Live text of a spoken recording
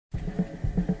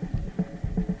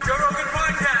Joe Rogan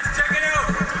Podcast, check it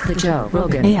out. The Joe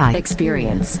Rogan AI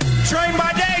Experience. Train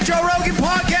by day, Joe Rogan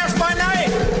Podcast by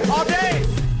night, all day.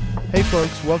 Hey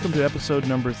folks, welcome to episode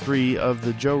number 3 of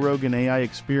the Joe Rogan AI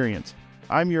Experience.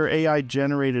 I'm your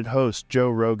AI-generated host,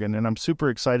 Joe Rogan, and I'm super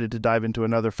excited to dive into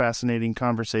another fascinating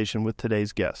conversation with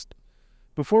today's guest.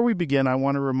 Before we begin, I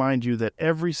want to remind you that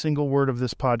every single word of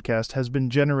this podcast has been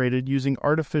generated using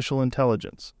artificial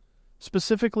intelligence,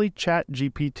 specifically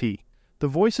ChatGPT. The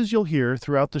voices you'll hear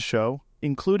throughout the show,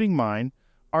 including mine,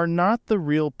 are not the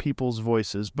real people's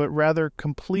voices, but rather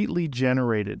completely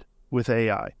generated with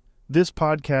AI. This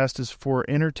podcast is for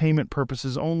entertainment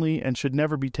purposes only and should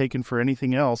never be taken for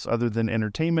anything else other than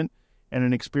entertainment and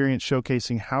an experience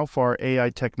showcasing how far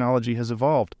AI technology has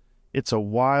evolved. It's a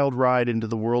wild ride into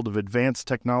the world of advanced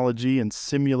technology and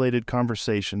simulated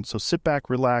conversation, so sit back,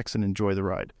 relax, and enjoy the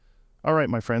ride. All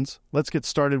right, my friends, let's get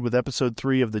started with episode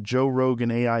 3 of the Joe Rogan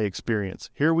AI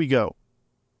Experience. Here we go.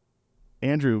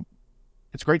 Andrew,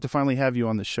 it's great to finally have you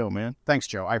on the show, man. Thanks,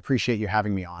 Joe. I appreciate you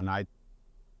having me on.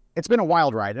 It's been a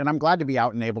wild ride, and I'm glad to be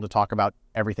out and able to talk about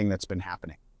everything that's been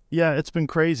happening. Yeah, it's been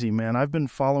crazy, man. I've been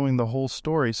following the whole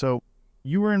story. So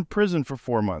you were in prison for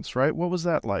 4 months, right? What was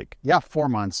that like? Yeah, 4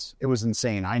 months. It was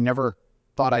insane. I never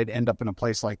thought I'd end up in a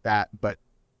place like that, but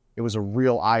it was a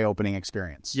real eye-opening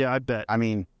experience. Yeah, I bet. I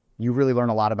mean, you really learn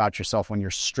a lot about yourself when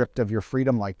you're stripped of your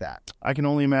freedom like that. I can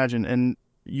only imagine. And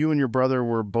you and your brother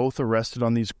were both arrested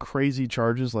on these crazy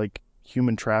charges like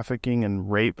human trafficking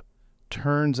and rape.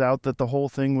 Turns out that the whole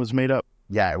thing was made up.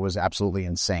 Yeah, it was absolutely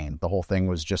insane. The whole thing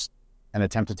was just an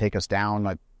attempt to take us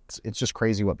down. It's just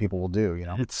crazy what people will do, you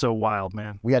know? It's so wild,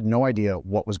 man. We had no idea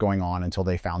what was going on until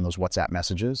they found those WhatsApp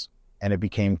messages, and it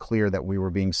became clear that we were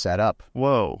being set up.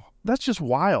 Whoa, that's just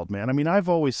wild, man. I mean, I've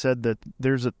always said that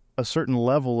there's a certain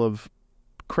level of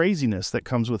craziness that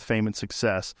comes with fame and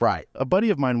success. Right. A buddy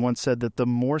of mine once said that the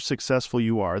more successful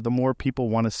you are, the more people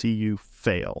want to see you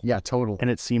fail. Yeah, totally. And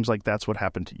it seems like that's what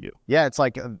happened to you. Yeah, it's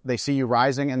like they see you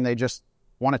rising and they just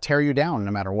want to tear you down no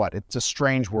matter what. It's a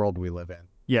strange world we live in.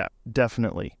 Yeah,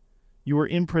 definitely. You were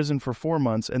in prison for 4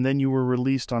 months and then you were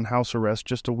released on house arrest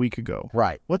just a week ago.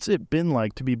 Right. What's it been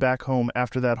like to be back home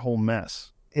after that whole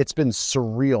mess? It's been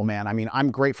surreal, man. I mean, I'm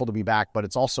grateful to be back, but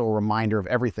it's also a reminder of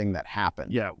everything that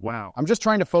happened. Yeah, wow. I'm just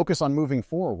trying to focus on moving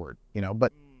forward, you know,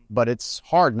 but it's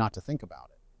hard not to think about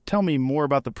it. Tell me more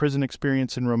about the prison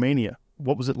experience in Romania.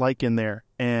 What was it like in there?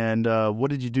 And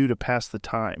what did you do to pass the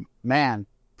time? Man,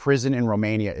 prison in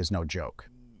Romania is no joke.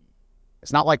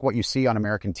 It's not like what you see on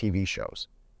American TV shows.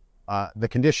 The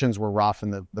conditions were rough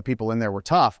and the people in there were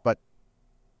tough, but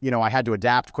you know, I had to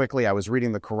adapt quickly. I was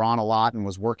reading the Quran a lot and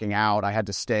was working out. I had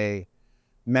to stay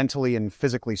mentally and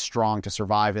physically strong to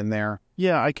survive in there.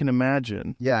 Yeah, I can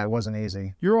imagine. Yeah, it wasn't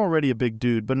easy. You're already a big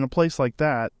dude, but in a place like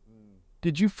that,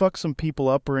 did you fuck some people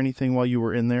up or anything while you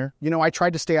were in there? You know, I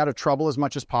tried to stay out of trouble as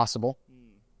much as possible.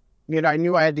 You know, I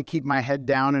knew I had to keep my head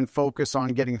down and focus on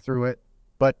getting through it.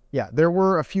 But yeah, there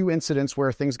were a few incidents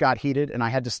where things got heated and I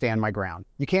had to stand my ground.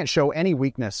 You can't show any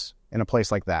weakness in a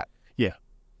place like that. Yeah.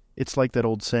 It's like that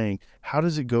old saying, how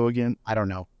does it go again? I don't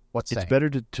know. What's It's better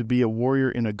to be a warrior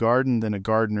in a garden than a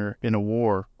gardener in a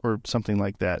war or something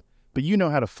like that. But you know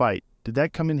how to fight. Did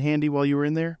that come in handy while you were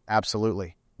in there?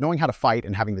 Absolutely. Knowing how to fight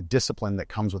and having the discipline that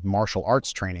comes with martial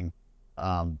arts training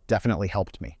definitely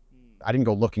helped me. I didn't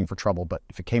go looking for trouble, but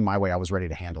if it came my way, I was ready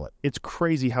to handle it. It's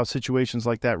crazy how situations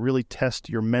like that really test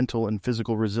your mental and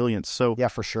physical resilience. So yeah,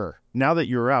 for sure. Now that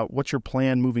you're out, what's your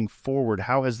plan moving forward?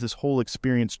 How has this whole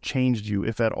experience changed you,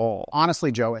 if at all?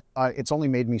 Honestly, Joe, it's only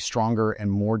made me stronger and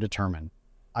more determined.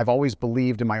 I've always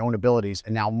believed in my own abilities,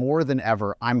 and now more than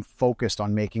ever, I'm focused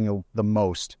on making the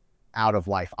most out of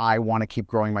life. I want to keep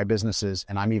growing my businesses,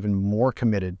 and I'm even more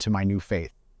committed to my new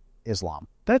faith, Islam.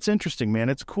 That's interesting, man.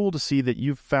 It's cool to see that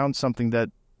you've found something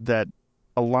that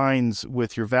aligns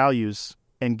with your values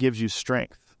and gives you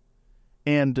strength.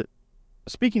 And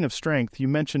speaking of strength, you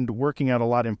mentioned working out a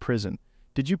lot in prison.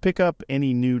 Did you pick up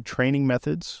any new training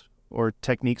methods or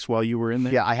techniques while you were in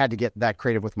there? Yeah, I had to get that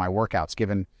creative with my workouts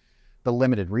given the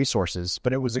limited resources,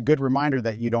 but it was a good reminder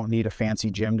that you don't need a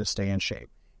fancy gym to stay in shape.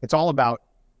 It's all about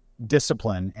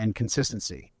discipline and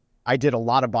consistency. I did a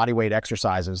lot of bodyweight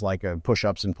exercises like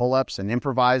push-ups and pull-ups and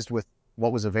improvised with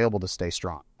what was available to stay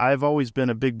strong. I've always been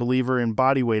a big believer in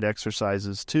bodyweight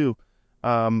exercises too.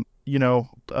 A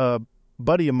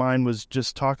buddy of mine was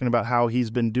just talking about how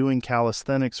he's been doing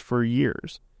calisthenics for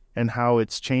years and how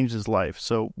it's changed his life.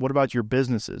 So what about your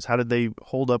businesses? How did they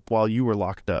hold up while you were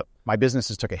locked up? My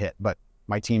businesses took a hit, but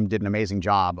my team did an amazing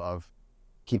job of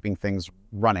keeping things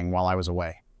running while I was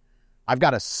away. I've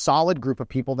got a solid group of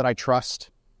people that I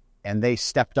trust. and they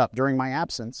stepped up during my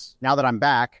absence. Now that I'm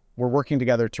back, we're working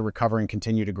together to recover and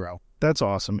continue to grow. That's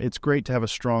awesome. It's great to have a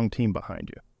strong team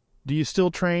behind you. Do you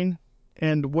still train?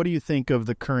 And what do you think of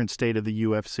the current state of the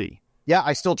UFC? Yeah,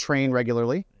 I still train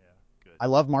regularly. I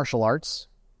love martial arts,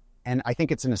 and I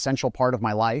think it's an essential part of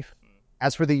my life.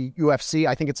 As for the UFC,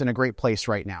 I think it's in a great place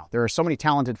right now. There are so many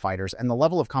talented fighters, and the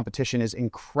level of competition is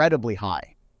incredibly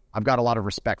high. I've got a lot of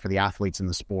respect for the athletes in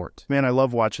the sport. Man, I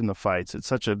love watching the fights. It's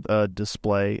such a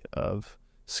display of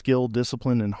skill,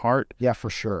 discipline, and heart. Yeah, for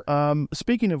sure.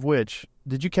 Speaking of which,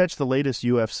 did you catch the latest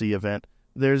UFC event?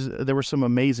 There were some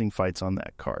amazing fights on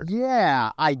that card.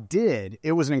 Yeah, I did.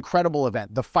 It was an incredible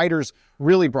event. The fighters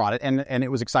really brought it, and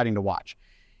it was exciting to watch.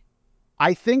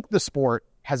 I think the sport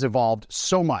has evolved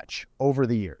so much over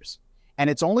the years, and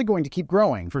it's only going to keep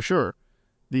growing. For sure.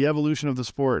 The evolution of the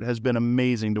sport has been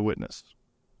amazing to witness.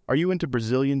 Are you into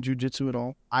Brazilian Jiu-Jitsu at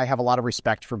all? I have a lot of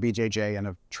respect for BJJ and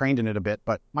have trained in it a bit,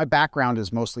 but my background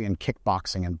is mostly in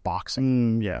kickboxing and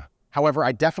boxing. Yeah. However,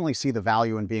 I definitely see the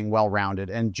value in being well-rounded,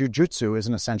 and Jiu-Jitsu is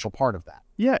an essential part of that.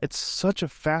 Yeah, it's such a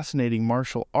fascinating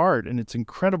martial art, and it's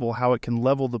incredible how it can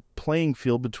level the playing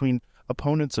field between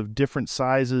opponents of different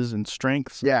sizes and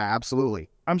strengths. Yeah, absolutely.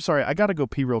 I'm sorry, I got to go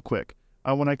pee real quick.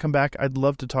 When I come back, I'd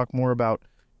love to talk more about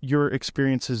your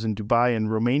experiences in Dubai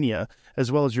and Romania,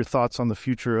 as well as your thoughts on the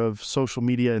future of social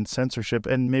media and censorship,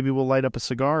 and maybe we'll light up a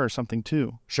cigar or something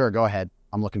too. Sure, go ahead.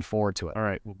 I'm looking forward to it. All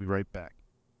right, we'll be right back.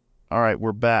 All right,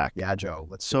 we're back. Yeah, Joe.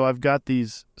 So I've got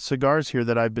these cigars here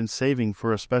that I've been saving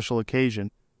for a special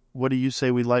occasion. What do you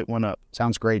say we light one up?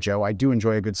 Sounds great, Joe. I do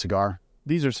enjoy a good cigar.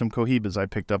 These are some Cohibas I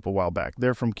picked up a while back.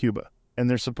 They're from Cuba, and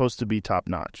they're supposed to be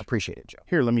top-notch. Appreciate it, Joe.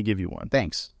 Here, let me give you one.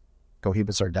 Thanks.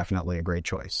 Cohibas are definitely a great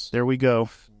choice. There we go.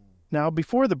 Now,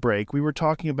 before the break, we were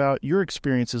talking about your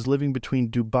experiences living between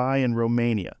Dubai and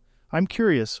Romania. I'm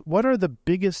curious, what are the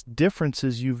biggest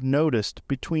differences you've noticed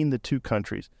between the two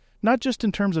countries? Not just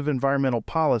in terms of environmental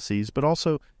policies, but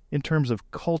also in terms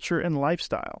of culture and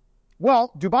lifestyle.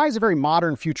 Well, Dubai is a very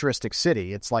modern, futuristic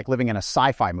city. It's like living in a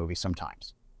sci-fi movie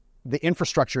sometimes. The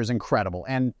infrastructure is incredible,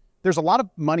 and there's a lot of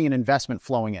money and investment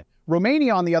flowing in.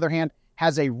 Romania, on the other hand,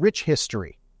 has a rich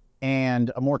history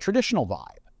and a more traditional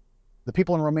vibe. The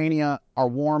people in Romania are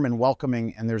warm and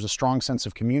welcoming, and there's a strong sense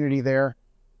of community there.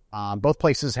 Both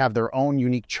places have their own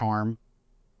unique charm,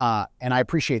 and I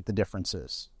appreciate the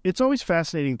differences. It's always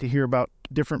fascinating to hear about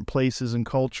different places and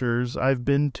cultures. I've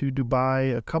been to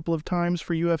Dubai a couple of times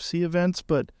for UFC events,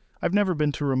 but I've never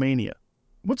been to Romania.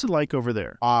 What's it like over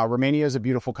there? Romania is a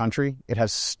beautiful country. It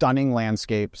has stunning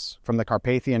landscapes from the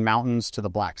Carpathian Mountains to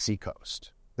the Black Sea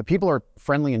coast. The people are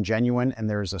friendly and genuine, and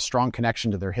there's a strong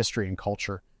connection to their history and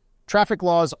culture. Traffic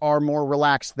laws are more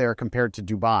relaxed there compared to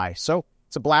Dubai, so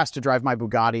it's a blast to drive my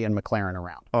Bugatti and McLaren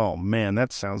around. Oh man,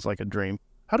 that sounds like a dream.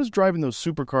 How does driving those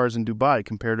supercars in Dubai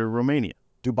compare to Romania?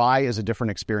 Dubai is a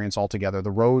different experience altogether.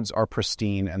 The roads are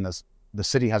pristine, and the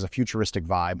city has a futuristic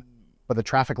vibe, but the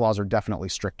traffic laws are definitely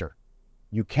stricter.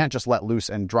 You can't just let loose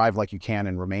and drive like you can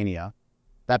in Romania.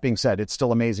 That being said, it's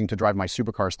still amazing to drive my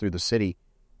supercars through the city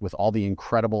with all the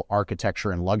incredible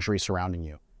architecture and luxury surrounding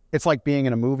you. It's like being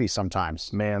in a movie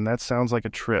sometimes. Man, that sounds like a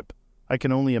trip. I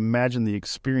can only imagine the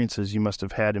experiences you must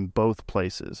have had in both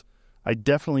places. I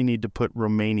definitely need to put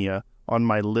Romania on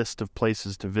my list of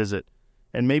places to visit,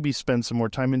 and maybe spend some more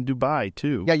time in Dubai,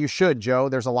 too. Yeah, you should, Joe.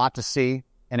 There's a lot to see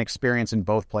and experience in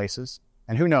both places.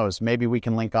 And who knows, maybe we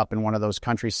can link up in one of those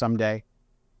countries someday,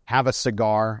 have a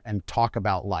cigar, and talk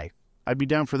about life. I'd be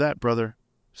down for that, brother.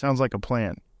 Sounds like a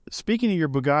plan. Speaking of your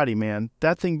Bugatti, man,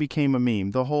 that thing became a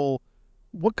meme. The whole,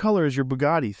 what color is your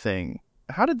Bugatti thing?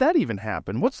 How did that even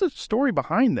happen? What's the story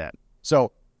behind that?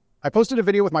 So I posted a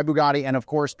video with my Bugatti, and of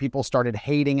course, people started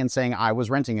hating and saying I was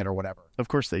renting it or whatever. Of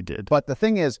course they did. But the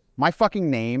thing is, my fucking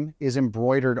name is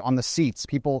embroidered on the seats.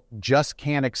 People just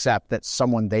can't accept that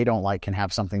someone they don't like can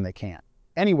have something they can't.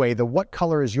 Anyway, the "what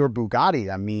color is your Bugatti"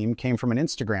 meme came from an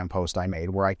Instagram post I made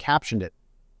where I captioned it,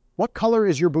 "What color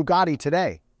is your Bugatti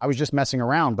today?" I was just messing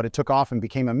around, but it took off and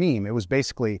became a meme. It was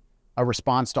basically a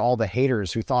response to all the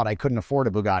haters who thought I couldn't afford a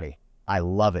Bugatti. I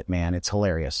love it, man. It's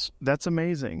hilarious. That's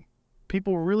amazing.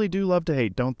 People really do love to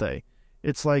hate, don't they?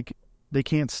 It's like they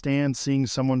can't stand seeing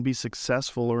someone be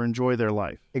successful or enjoy their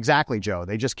life. Exactly, Joe.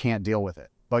 They just can't deal with it.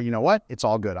 But you know what? It's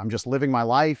all good. I'm just living my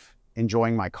life,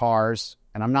 enjoying my cars,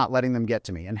 and I'm not letting them get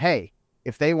to me. And hey,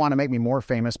 if they want to make me more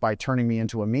famous by turning me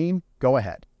into a meme, go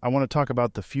ahead. I want to talk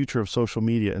about the future of social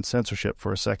media and censorship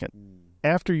for a second.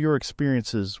 After your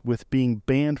experiences with being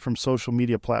banned from social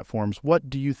media platforms, what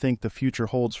do you think the future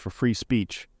holds for free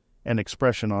speech and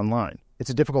expression online? It's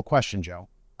a difficult question, Joe.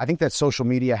 I think that social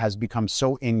media has become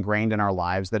so ingrained in our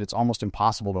lives that it's almost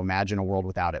impossible to imagine a world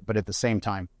without it. But at the same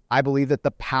time, I believe that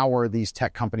the power these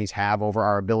tech companies have over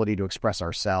our ability to express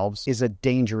ourselves is a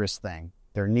dangerous thing.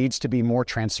 There needs to be more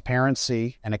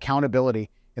transparency and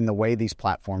accountability in the way these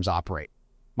platforms operate.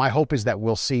 My hope is that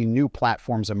we'll see new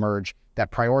platforms emerge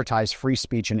that prioritize free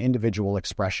speech and individual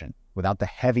expression without the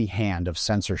heavy hand of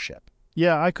censorship.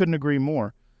 Yeah, I couldn't agree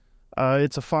more.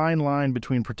 It's a fine line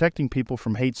between protecting people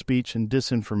from hate speech and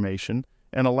disinformation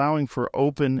and allowing for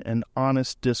open and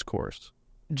honest discourse.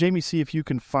 Jamie, see if you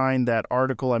can find that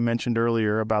article I mentioned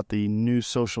earlier about the new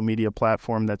social media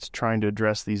platform that's trying to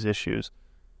address these issues.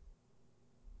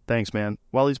 Thanks, man.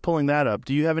 While he's pulling that up,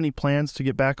 do you have any plans to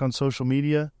get back on social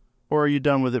media, or are you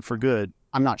done with it for good?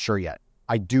 I'm not sure yet.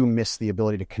 I do miss the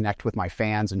ability to connect with my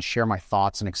fans and share my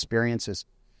thoughts and experiences.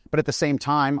 But at the same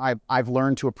time, I've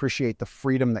learned to appreciate the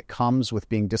freedom that comes with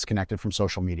being disconnected from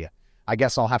social media. I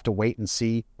guess I'll have to wait and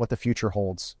see what the future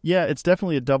holds. Yeah, it's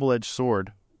definitely a double-edged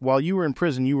sword. While you were in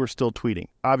prison, you were still tweeting.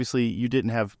 Obviously, you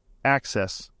didn't have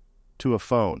access to a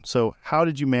phone. So how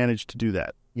did you manage to do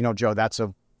that? You know, Joe, that's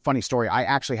a funny story. I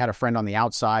actually had a friend on the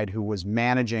outside who was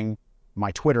managing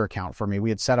my Twitter account for me. We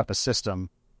had set up a system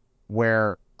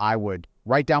where I would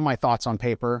write down my thoughts on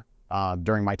paper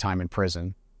during my time in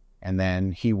prison, and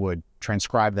then he would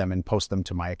transcribe them and post them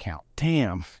to my account.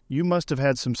 Damn, you must have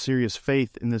had some serious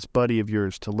faith in this buddy of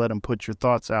yours to let him put your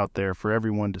thoughts out there for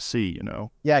everyone to see, you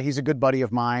know? Yeah, he's a good buddy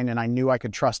of mine, and I knew I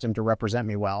could trust him to represent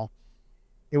me well.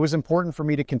 It was important for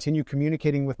me to continue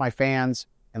communicating with my fans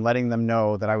and letting them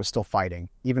know that I was still fighting,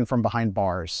 even from behind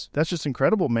bars. That's just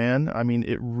incredible, man. I mean,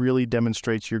 it really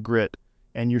demonstrates your grit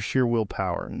and your sheer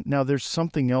willpower. Now, there's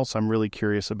something else I'm really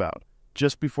curious about.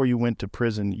 Just before you went to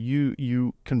prison,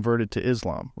 you converted to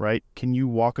Islam, right? Can you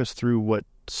walk us through what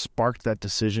sparked that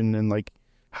decision and like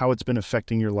how it's been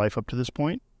affecting your life up to this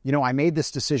point? You know, I made this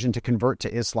decision to convert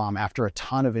to Islam after a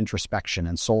ton of introspection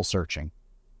and soul searching.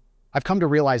 I've come to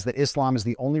realize that Islam is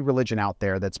the only religion out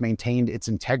there that's maintained its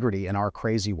integrity in our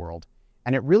crazy world.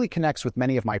 And it really connects with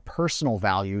many of my personal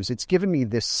values. It's given me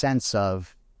this sense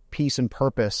of peace and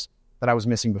purpose that I was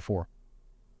missing before.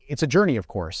 It's a journey, of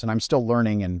course, and I'm still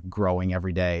learning and growing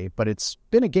every day, but it's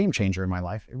been a game changer in my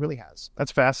life. It really has.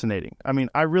 That's fascinating. I mean,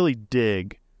 I really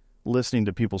dig listening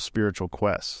to people's spiritual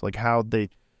quests, like how they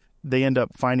end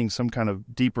up finding some kind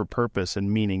of deeper purpose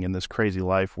and meaning in this crazy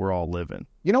life we're all living.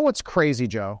 You know what's crazy,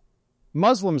 Joe?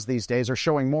 Muslims these days are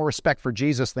showing more respect for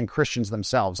Jesus than Christians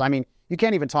themselves. I mean, you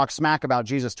can't even talk smack about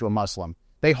Jesus to a Muslim.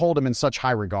 They hold him in such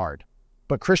high regard.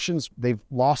 But Christians, they've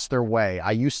lost their way.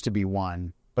 I used to be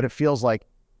one, but it feels like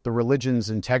the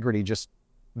religion's integrity just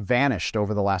vanished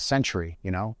over the last century, you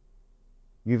know?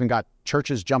 You even got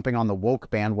churches jumping on the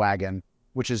woke bandwagon,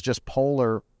 which is just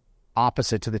polar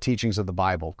opposite to the teachings of the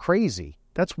Bible. Crazy.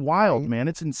 That's wild, man.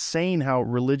 It's insane how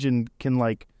religion can,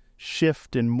 like,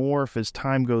 shift and morph as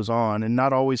time goes on, and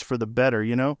not always for the better,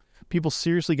 you know? People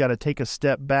seriously got to take a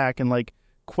step back and, like,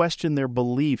 question their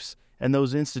beliefs and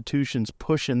those institutions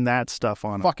pushing that stuff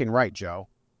on them. Fucking right, Joe.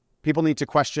 People need to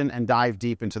question and dive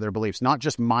deep into their beliefs, not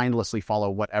just mindlessly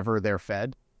follow whatever they're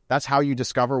fed. That's how you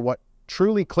discover what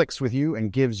truly clicks with you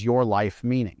and gives your life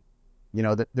meaning. You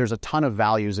know, there's a ton of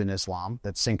values in Islam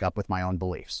that sync up with my own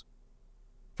beliefs.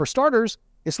 For starters,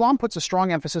 Islam puts a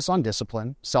strong emphasis on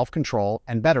discipline, self-control,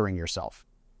 and bettering yourself.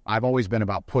 I've always been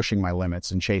about pushing my limits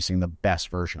and chasing the best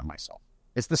version of myself.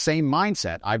 It's the same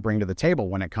mindset I bring to the table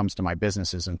when it comes to my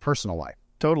businesses and personal life.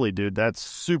 Totally, dude. That's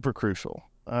super crucial.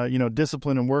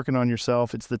 Discipline and working on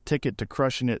yourself, it's the ticket to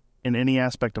crushing it in any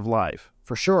aspect of life.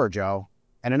 For sure, Joe.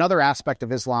 And another aspect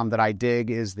of Islam that I dig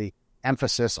is the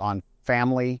emphasis on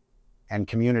family and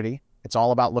community. It's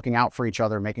all about looking out for each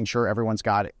other, making sure everyone's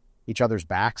got each other's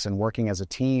backs and working as a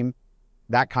team.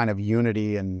 That kind of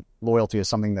unity and loyalty is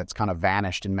something that's kind of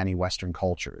vanished in many Western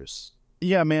cultures.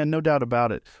 Yeah, man, no doubt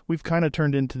about it. We've kind of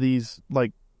turned into these,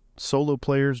 like, solo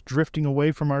players drifting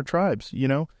away from our tribes, you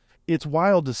know? It's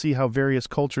wild to see how various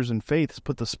cultures and faiths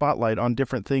put the spotlight on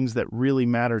different things that really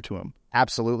matter to them.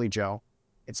 Absolutely, Joe.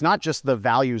 It's not just the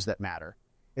values that matter.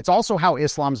 It's also how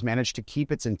Islam's managed to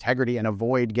keep its integrity and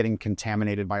avoid getting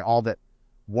contaminated by all that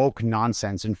woke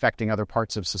nonsense infecting other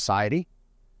parts of society.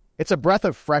 It's a breath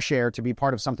of fresh air to be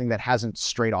part of something that hasn't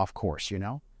strayed off course, you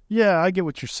know? Yeah, I get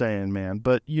what you're saying, man.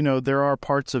 But, you know, there are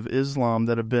parts of Islam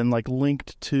that have been, like,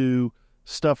 linked to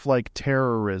stuff like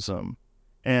terrorism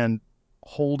and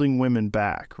holding women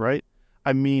back, right?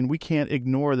 I mean, we can't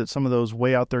ignore that some of those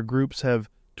way out there groups have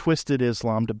twisted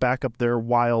Islam to back up their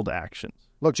wild actions.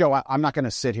 Look, Joe, I'm not going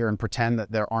to sit here and pretend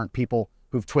that there aren't people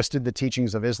who've twisted the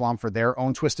teachings of Islam for their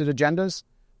own twisted agendas,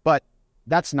 but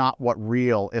that's not what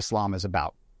real Islam is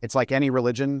about. It's like any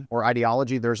religion or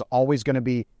ideology. There's always going to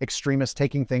be extremists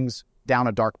taking things down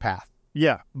a dark path.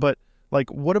 Yeah, but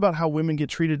like, what about how women get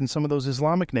treated in some of those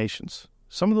Islamic nations?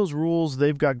 Some of those rules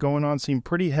they've got going on seem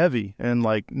pretty heavy and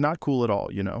like not cool at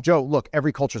all, you know? Joe, look,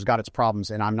 every culture's got its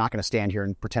problems, and I'm not going to stand here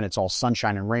and pretend it's all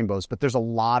sunshine and rainbows, but there's a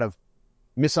lot of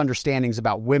misunderstandings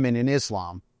about women in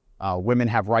Islam. Women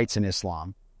have rights in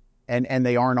Islam, and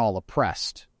they aren't all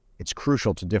oppressed. It's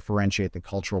crucial to differentiate the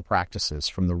cultural practices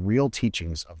from the real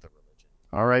teachings of the religion.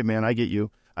 All right, man, I get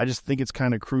you. I just think it's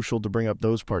kind of crucial to bring up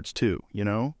those parts too, you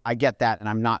know? I get that, and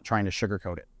I'm not trying to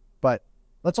sugarcoat it. But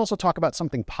let's also talk about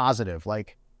something positive,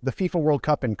 like the FIFA World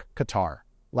Cup in Qatar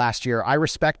last year. I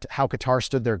respect how Qatar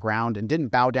stood their ground and didn't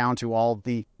bow down to all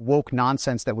the woke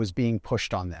nonsense that was being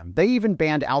pushed on them. They even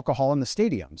banned alcohol in the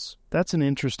stadiums. That's an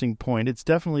interesting point. It's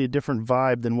definitely a different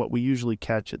vibe than what we usually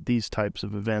catch at these types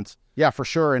of events. Yeah, for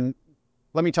sure. And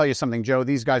let me tell you something, Joe.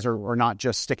 These guys are not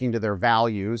just sticking to their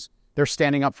values. They're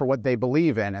standing up for what they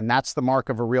believe in, and that's the mark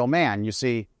of a real man. You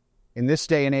see, in this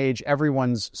day and age,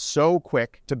 everyone's so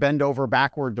quick to bend over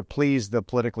backward to please the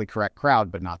politically correct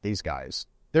crowd, but not these guys.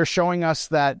 They're showing us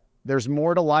that there's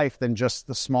more to life than just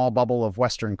the small bubble of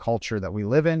Western culture that we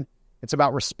live in. It's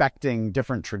about respecting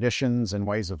different traditions and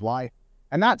ways of life,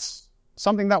 and that's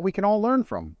something that we can all learn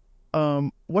from.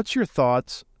 What's your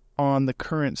thoughts on the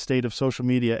current state of social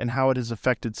media and how it has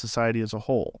affected society as a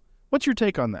whole? What's your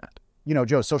take on that? You know,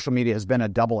 Joe, social media has been a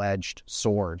double-edged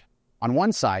sword. On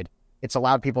one side, it's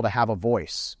allowed people to have a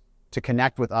voice, to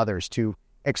connect with others, to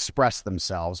express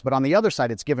themselves. But on the other side,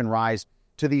 it's given rise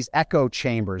to these echo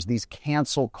chambers, these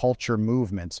cancel culture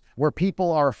movements, where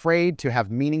people are afraid to have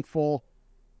meaningful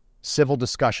civil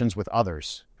discussions with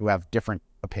others who have different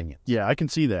opinions. Yeah, I can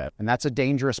see that. And that's a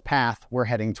dangerous path we're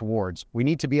heading towards. We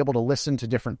need to be able to listen to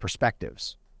different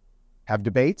perspectives, have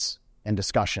debates and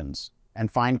discussions,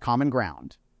 and find common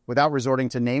ground without resorting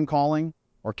to name-calling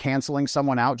or canceling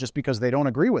someone out just because they don't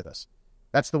agree with us.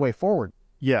 That's the way forward.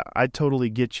 Yeah, I totally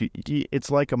get you.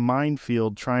 It's like a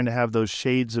minefield trying to have those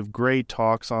shades of gray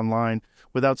talks online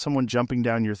without someone jumping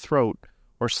down your throat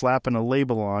or slapping a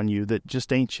label on you that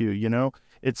just ain't you, you know?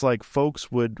 It's like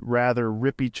folks would rather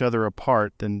rip each other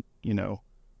apart than, you know,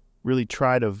 really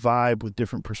try to vibe with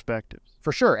different perspectives.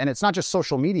 For sure. And it's not just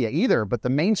social media either, but the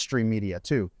mainstream media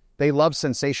too. They love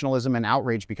sensationalism and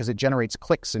outrage because it generates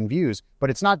clicks and views,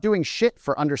 but it's not doing shit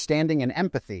for understanding and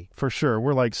empathy. For sure.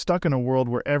 We're like stuck in a world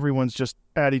where everyone's just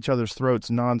at each other's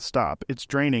throats nonstop. It's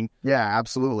draining. Yeah,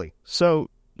 absolutely. So,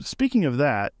 speaking of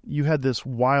that, you had this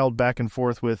wild back and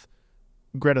forth with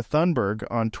Greta Thunberg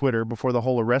on Twitter before the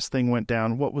whole arrest thing went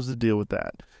down. What was the deal with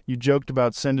that? You joked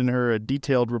about sending her a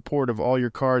detailed report of all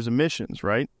your car's emissions,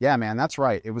 right? Yeah, man, that's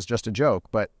right. It was just a joke.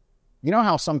 But you know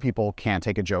how some people can't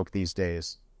take a joke these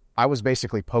days? I was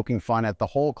basically poking fun at the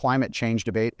whole climate change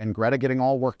debate and Greta getting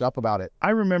all worked up about it.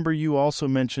 I remember you also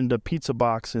mentioned a pizza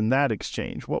box in that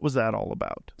exchange. What was that all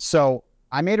about? So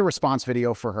I made a response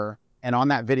video for her. And on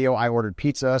that video, I ordered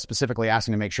pizza, specifically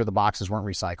asking to make sure the boxes weren't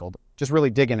recycled. Just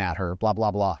really digging at her, blah,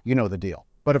 blah, blah. You know the deal.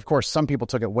 But of course, some people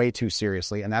took it way too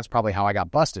seriously. And that's probably how I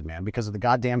got busted, man, because of the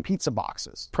goddamn pizza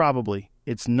boxes. Probably.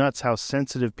 It's nuts how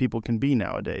sensitive people can be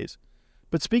nowadays.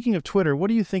 But speaking of Twitter, what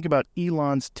do you think about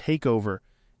Elon's takeover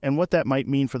and what that might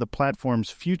mean for the platform's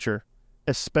future,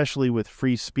 especially with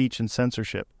free speech and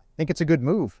censorship? I think it's a good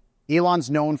move.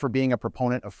 Elon's known for being a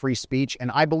proponent of free speech,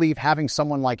 and I believe having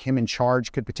someone like him in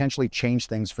charge could potentially change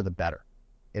things for the better.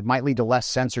 It might lead to less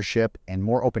censorship and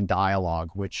more open dialogue,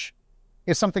 which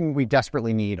is something we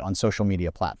desperately need on social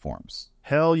media platforms.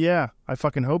 Hell yeah, I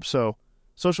fucking hope so.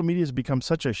 Social media has become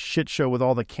such a shit show with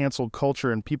all the cancel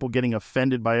culture and people getting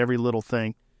offended by every little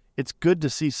thing. It's good to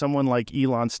see someone like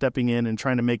Elon stepping in and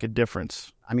trying to make a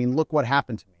difference. I mean, look what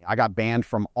happened to me. I got banned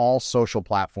from all social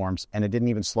platforms, and it didn't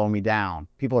even slow me down.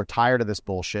 People are tired of this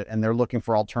bullshit, and they're looking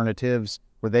for alternatives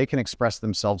where they can express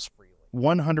themselves freely.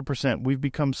 100%. We've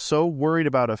become so worried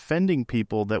about offending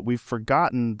people that we've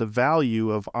forgotten the value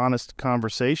of honest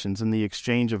conversations and the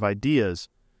exchange of ideas.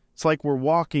 It's like we're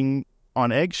walking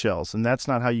on eggshells, and that's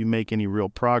not how you make any real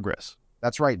progress.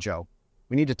 That's right, Joe.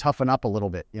 We need to toughen up a little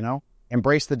bit, you know?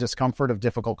 Embrace the discomfort of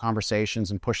difficult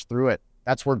conversations and push through it.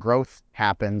 That's where growth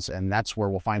happens, and that's where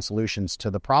we'll find solutions to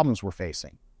the problems we're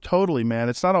facing. Totally, man.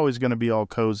 It's not always going to be all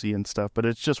cozy and stuff, but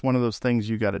it's just one of those things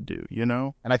you got to do, you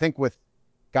know? And I think with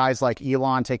guys like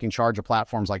Elon taking charge of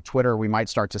platforms like Twitter, we might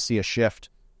start to see a shift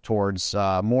towards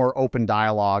more open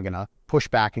dialogue and a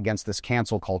pushback against this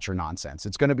cancel culture nonsense.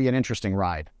 It's going to be an interesting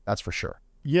ride, that's for sure.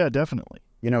 Yeah, definitely.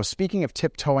 You know, speaking of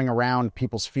tiptoeing around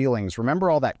people's feelings, remember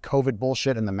all that COVID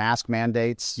bullshit and the mask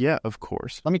mandates? Yeah, of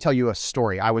course. Let me tell you a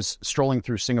story. I was strolling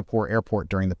through Singapore airport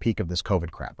during the peak of this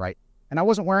COVID crap, right? and I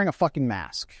wasn't wearing a fucking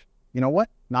mask. You know what?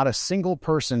 Not a single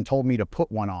person told me to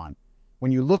put one on.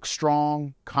 When you look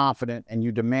strong, confident, and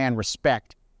you demand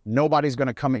respect, nobody's going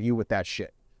to come at you with that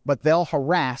shit. But they'll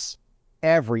harass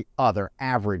every other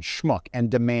average schmuck and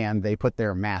demand they put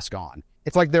their mask on.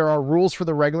 It's like there are rules for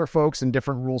the regular folks and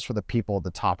different rules for the people at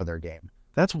the top of their game.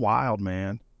 That's wild,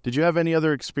 man. Did you have any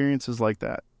other experiences like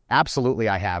that? Absolutely,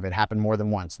 I have. It happened more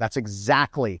than once. That's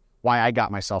exactly why I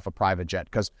got myself a private jet,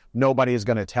 because nobody is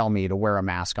going to tell me to wear a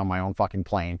mask on my own fucking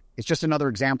plane. It's just another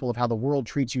example of how the world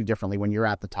treats you differently when you're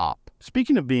at the top.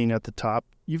 Speaking of being at the top,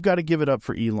 you've got to give it up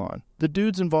for Elon. The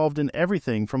dude's involved in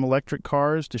everything from electric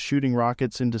cars to shooting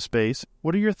rockets into space.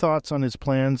 What are your thoughts on his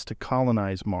plans to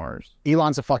colonize Mars?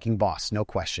 Elon's a fucking boss, no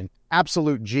question.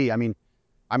 Absolute G. I mean,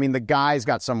 the guy's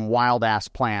got some wild-ass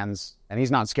plans, and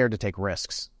he's not scared to take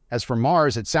risks. As for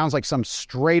Mars, it sounds like some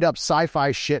straight-up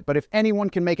sci-fi shit, but if anyone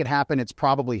can make it happen, it's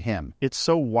probably him. It's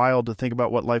so wild to think about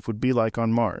what life would be like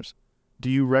on Mars. Do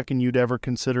you reckon you'd ever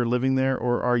consider living there,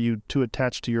 or are you too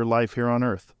attached to your life here on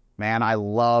Earth? Man, I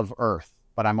love Earth,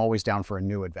 but I'm always down for a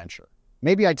new adventure.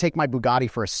 Maybe I'd take my Bugatti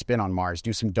for a spin on Mars,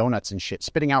 do some donuts and shit,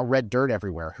 spitting out red dirt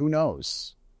everywhere. Who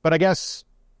knows? But I guess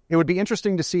it would be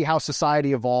interesting to see how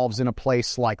society evolves in a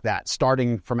place like that,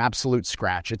 starting from absolute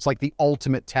scratch. It's like the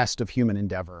ultimate test of human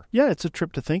endeavor. Yeah, it's a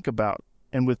trip to think about.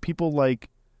 And with people like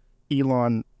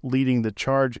Elon leading the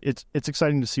charge, it's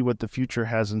exciting to see what the future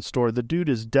has in store. The dude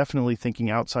is definitely thinking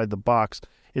outside the box.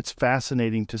 It's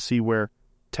fascinating to see where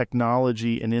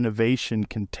technology and innovation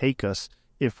can take us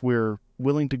if we're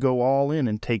willing to go all in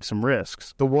and take some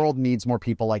risks. The world needs more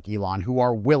people like Elon who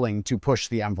are willing to push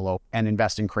the envelope and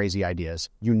invest in crazy ideas.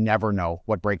 You never know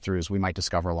what breakthroughs we might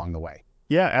discover along the way.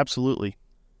 Yeah, absolutely.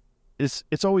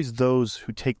 It's always those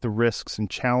who take the risks and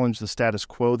challenge the status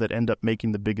quo that end up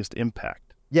making the biggest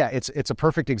impact. Yeah, it's a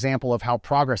perfect example of how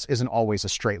progress isn't always a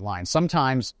straight line.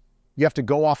 Sometimes you have to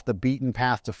go off the beaten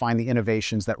path to find the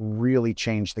innovations that really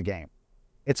change the game.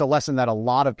 It's a lesson that a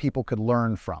lot of people could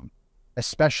learn from,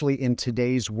 especially in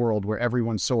today's world where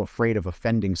everyone's so afraid of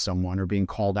offending someone or being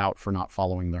called out for not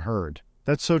following the herd.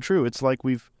 That's so true. It's like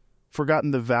we've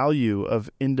forgotten the value of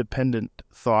independent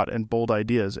thought and bold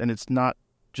ideas, and it's not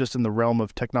just in the realm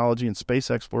of technology and space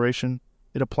exploration.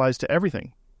 It applies to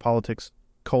everything: politics,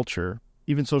 culture,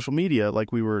 even social media,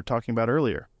 like we were talking about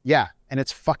earlier. Yeah, and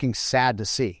it's fucking sad to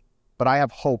see. But I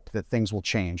have hope that things will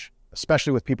change,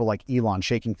 especially with people like Elon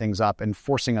shaking things up and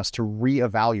forcing us to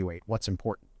reevaluate what's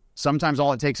important. Sometimes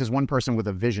all it takes is one person with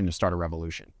a vision to start a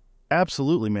revolution.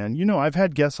 Absolutely, man. You know, I've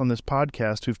had guests on this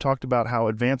podcast who've talked about how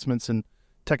advancements in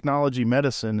technology,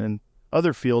 medicine, and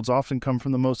other fields often come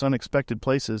from the most unexpected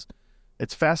places.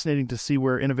 It's fascinating to see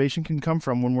where innovation can come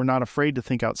from when we're not afraid to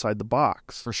think outside the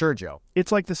box. For sure, Joe.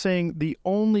 It's like the saying, the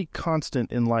only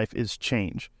constant in life is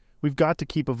change. We've got to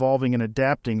keep evolving and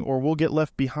adapting, or we'll get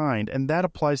left behind, and that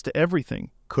applies to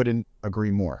everything. Couldn't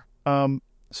agree more.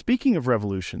 Speaking of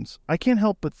revolutions, I can't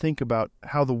help but think about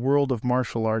how the world of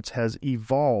martial arts has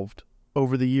evolved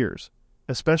over the years,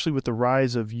 especially with the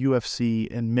rise of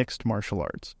UFC and mixed martial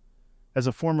arts. As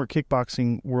a former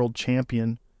kickboxing world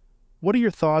champion, what are your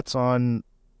thoughts on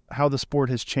how the sport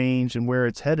has changed and where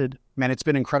it's headed? Man, it's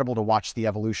been incredible to watch the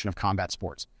evolution of combat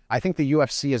sports. I think the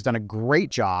UFC has done a great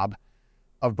job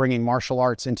of bringing martial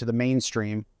arts into the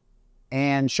mainstream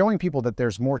and showing people that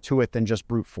there's more to it than just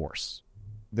brute force.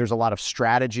 There's a lot of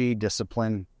strategy,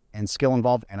 discipline, and skill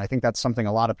involved, and I think that's something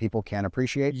a lot of people can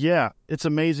appreciate. Yeah, it's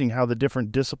amazing how the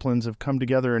different disciplines have come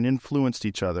together and influenced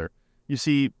each other. You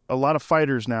see a lot of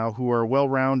fighters now who are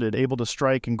well-rounded, able to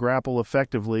strike and grapple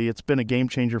effectively. It's been a game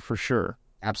changer for sure.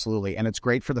 Absolutely, and it's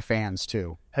great for the fans,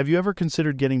 too. Have you ever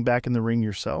considered getting back in the ring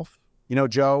yourself? You know,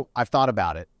 Joe, I've thought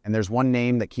about it, and there's one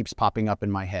name that keeps popping up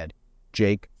in my head.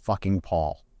 Jake fucking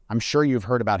Paul. I'm sure you've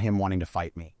heard about him wanting to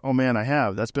fight me. Oh man, I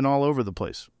have. That's been all over the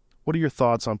place. What are your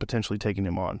thoughts on potentially taking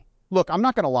him on? Look, I'm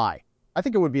not going to lie. I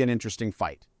think it would be an interesting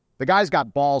fight. The guy's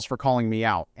got balls for calling me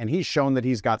out, and he's shown that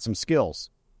he's got some skills.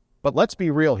 But let's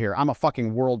be real here. I'm a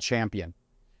fucking world champion.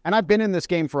 And I've been in this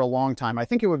game for a long time. I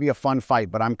think it would be a fun fight,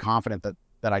 but I'm confident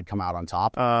that I'd come out on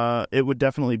top. It would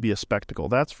definitely be a spectacle,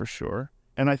 that's for sure.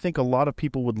 And I think a lot of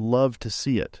people would love to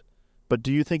see it. But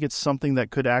do you think it's something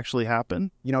that could actually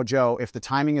happen? You know, Joe, if the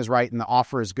timing is right and the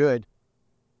offer is good,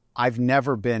 I've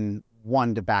never been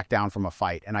one to back down from a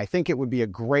fight. And I think it would be a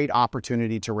great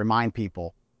opportunity to remind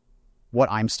people what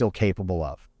I'm still capable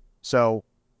of. So,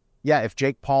 yeah, if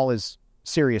Jake Paul is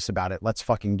serious about it, let's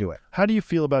fucking do it. How do you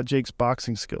feel about Jake's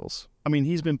boxing skills? I mean,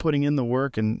 he's been putting in the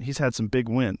work and he's had some big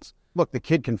wins. Look, the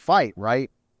kid can fight, right?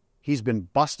 He's been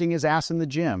busting his ass in the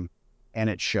gym, and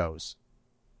it shows.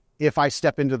 If I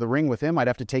step into the ring with him, I'd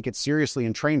have to take it seriously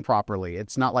and train properly.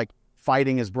 It's not like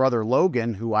fighting his brother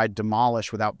Logan, who I'd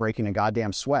demolish without breaking a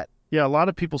goddamn sweat. Yeah, a lot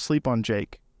of people sleep on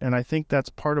Jake, and I think that's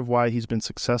part of why he's been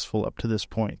successful up to this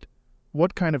point.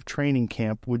 What kind of training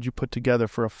camp would you put together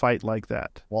for a fight like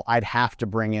that? Well, I'd have to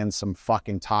bring in some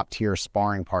fucking top-tier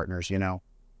sparring partners, you know.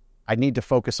 I'd need to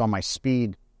focus on my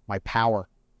speed, my power.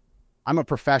 I'm a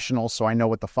professional, so I know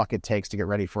what the fuck it takes to get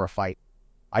ready for a fight.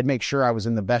 I'd make sure I was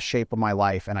in the best shape of my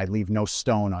life, and I'd leave no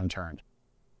stone unturned.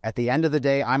 At the end of the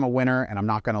day, I'm a winner, and I'm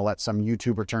not going to let some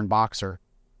YouTuber turned boxer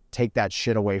take that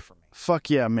shit away from me. Fuck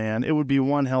yeah, man. It would be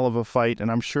one hell of a fight,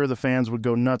 and I'm sure the fans would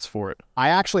go nuts for it. I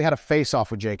actually had a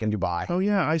face-off with Jake in Dubai. Oh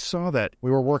yeah, I saw that.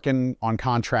 We were working on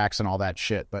contracts and all that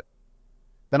shit, but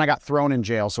then I got thrown in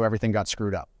jail, so everything got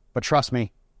screwed up. But trust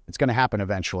me, it's going to happen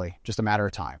eventually, just a matter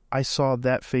of time. I saw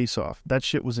that face-off. That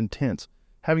shit was intense.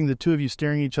 Having the two of you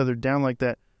staring each other down like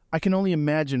that, I can only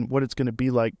imagine what it's going to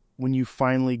be like when you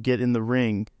finally get in the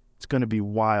ring. It's going to be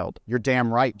wild. You're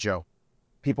damn right, Joe.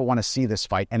 People want to see this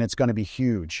fight, and it's going to be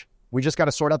huge. We just got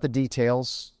to sort out the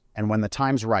details, and when the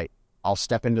time's right, I'll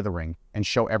step into the ring and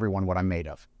show everyone what I'm made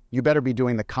of. You better be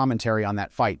doing the commentary on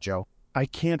that fight, Joe. I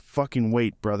can't fucking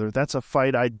wait, brother. That's a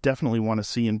fight I definitely want to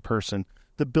see in person.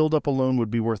 The build-up alone would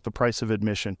be worth the price of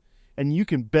admission. And you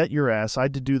can bet your ass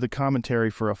I'd do the commentary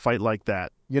for a fight like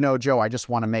that. You know, Joe, I just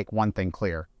want to make one thing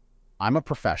clear. I'm a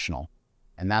professional,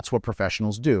 and that's what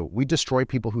professionals do. We destroy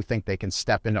people who think they can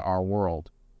step into our world.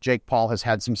 Jake Paul has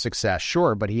had some success,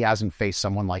 sure, but he hasn't faced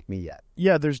someone like me yet.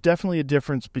 Yeah, there's definitely a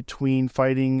difference between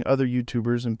fighting other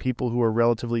YouTubers and people who are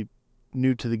relatively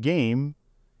new to the game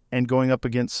and going up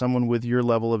against someone with your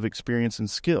level of experience and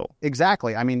skill.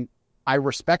 Exactly. I mean, I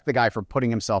respect the guy for putting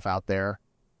himself out there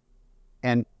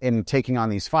and taking on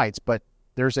these fights, but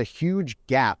there's a huge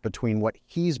gap between what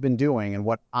he's been doing and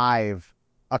what I've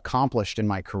accomplished in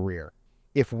my career.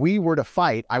 If we were to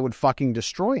fight, I would fucking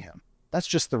destroy him. That's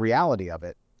just the reality of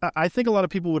it. I think a lot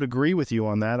of people would agree with you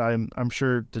on that. I'm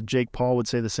sure that Jake Paul would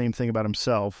say the same thing about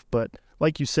himself. But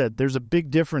like you said, there's a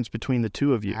big difference between the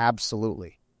two of you.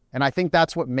 Absolutely. And I think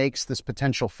that's what makes this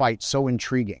potential fight so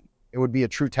intriguing. It would be a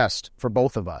true test for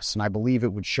both of us. And I believe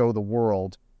it would show the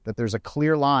world that there's a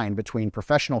clear line between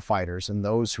professional fighters and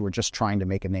those who are just trying to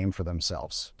make a name for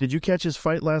themselves. Did you catch his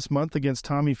fight last month against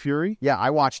Tommy Fury? Yeah, I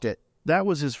watched it. That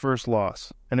was his first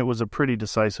loss, and it was a pretty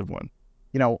decisive one.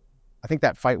 You know, I think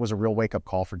that fight was a real wake-up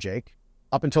call for Jake.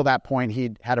 Up until that point,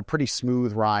 he'd had a pretty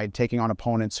smooth ride, taking on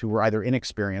opponents who were either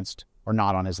inexperienced or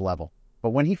not on his level.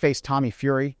 But when he faced Tommy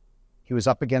Fury, he was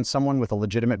up against someone with a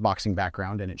legitimate boxing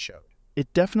background, and it showed.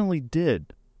 It definitely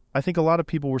did. I think a lot of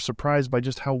people were surprised by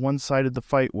just how one-sided the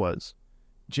fight was.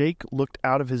 Jake looked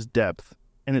out of his depth,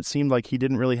 and it seemed like he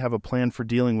didn't really have a plan for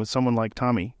dealing with someone like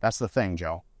Tommy. That's the thing,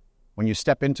 Joe. When you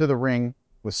step into the ring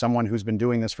with someone who's been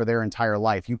doing this for their entire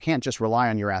life, you can't just rely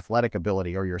on your athletic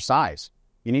ability or your size.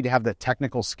 You need to have the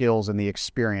technical skills and the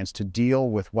experience to deal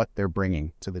with what they're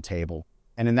bringing to the table.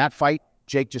 And in that fight,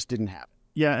 Jake just didn't have it.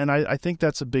 Yeah, and I think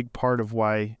that's a big part of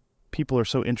why people are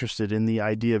so interested in the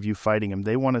idea of you fighting him.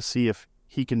 They want to see if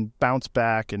he can bounce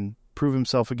back and prove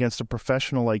himself against a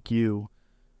professional like you,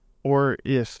 or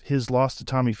if his loss to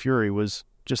Tommy Fury was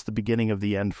just the beginning of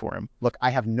the end for him. Look,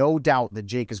 I have no doubt that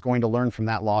Jake is going to learn from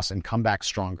that loss and come back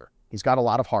stronger. He's got a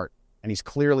lot of heart, and he's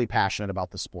clearly passionate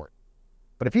about the sport.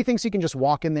 But if he thinks he can just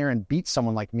walk in there and beat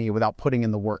someone like me without putting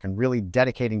in the work and really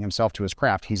dedicating himself to his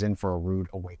craft, he's in for a rude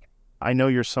awakening. I know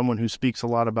you're someone who speaks a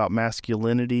lot about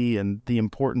masculinity and the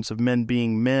importance of men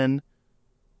being men.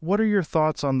 What are your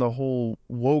thoughts on the whole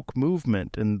woke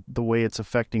movement and the way it's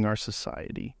affecting our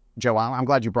society? Joe, I'm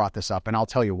glad you brought this up, and I'll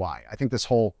tell you why. I think this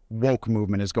whole woke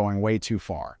movement is going way too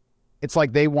far. It's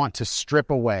like they want to strip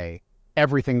away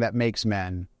everything that makes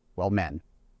men, well, men.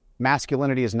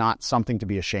 Masculinity is not something to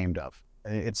be ashamed of.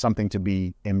 It's something to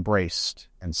be embraced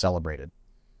and celebrated.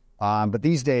 But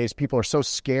these days, people are so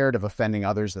scared of offending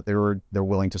others that they're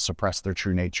willing to suppress their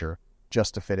true nature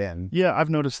just to fit in. Yeah, I've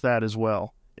noticed that as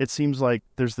well. It seems like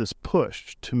there's this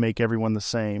push to make everyone the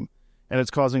same, and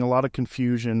it's causing a lot of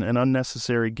confusion and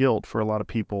unnecessary guilt for a lot of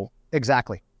people.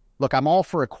 Exactly. Look, I'm all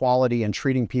for equality and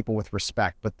treating people with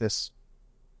respect, but this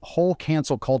whole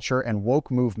cancel culture and woke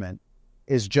movement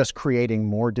is just creating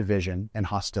more division and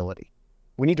hostility.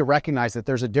 We need to recognize that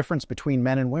there's a difference between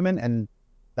men and women, and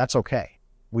that's okay.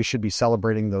 We should be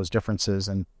celebrating those differences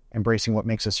and embracing what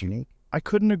makes us unique. I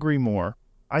couldn't agree more.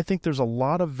 I think there's a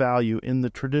lot of value in the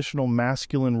traditional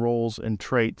masculine roles and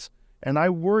traits, and I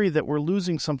worry that we're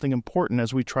losing something important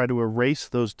as we try to erase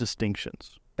those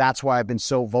distinctions. That's why I've been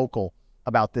so vocal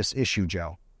about this issue,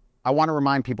 Joe. I want to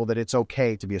remind people that it's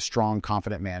okay to be a strong,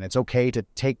 confident man. It's okay to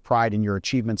take pride in your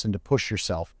achievements and to push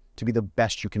yourself to be the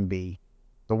best you can be.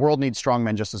 The world needs strong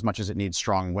men just as much as it needs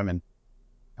strong women.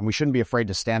 And we shouldn't be afraid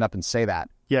to stand up and say that.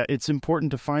 Yeah, it's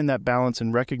important to find that balance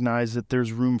and recognize that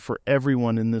there's room for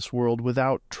everyone in this world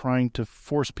without trying to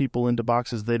force people into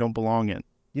boxes they don't belong in.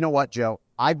 You know what, Joe?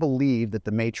 I believe that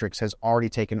the Matrix has already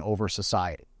taken over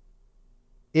society.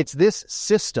 It's this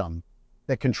system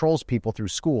that controls people through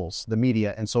schools, the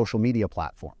media, and social media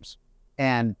platforms.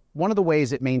 And one of the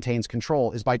ways it maintains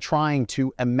control is by trying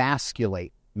to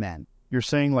emasculate men. You're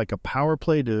saying like a power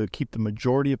play to keep the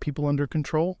majority of people under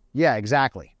control? Yeah,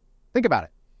 exactly. Think about it.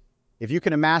 If you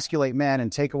can emasculate men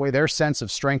and take away their sense of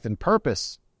strength and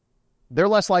purpose, they're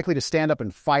less likely to stand up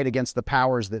and fight against the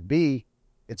powers that be.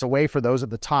 It's a way for those at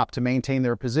the top to maintain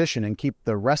their position and keep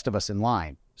the rest of us in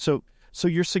line. So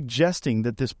you're suggesting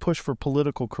that this push for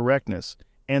political correctness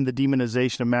and the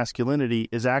demonization of masculinity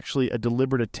is actually a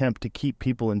deliberate attempt to keep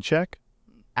people in check?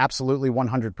 Absolutely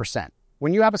 100%.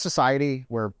 When you have a society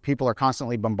where people are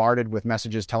constantly bombarded with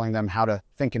messages telling them how to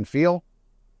think and feel,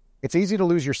 it's easy to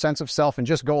lose your sense of self and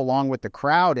just go along with the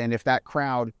crowd. And if that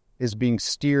crowd is being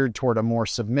steered toward a more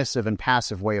submissive and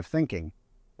passive way of thinking,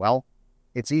 well,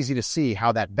 it's easy to see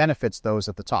how that benefits those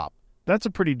at the top. That's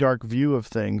a pretty dark view of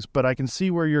things, but I can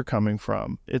see where you're coming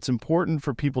from. It's important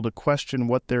for people to question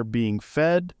what they're being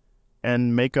fed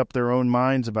and make up their own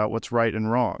minds about what's right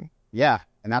and wrong. Yeah,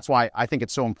 and that's why I think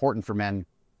it's so important for men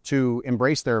to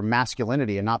embrace their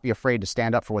masculinity and not be afraid to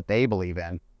stand up for what they believe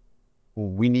in.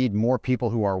 We need more people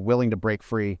who are willing to break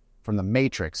free from the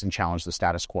Matrix and challenge the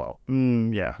status quo.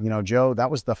 Yeah. You know, Joe,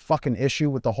 that was the fucking issue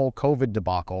with the whole COVID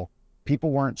debacle.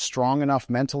 People weren't strong enough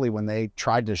mentally when they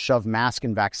tried to shove mask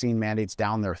and vaccine mandates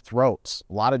down their throats.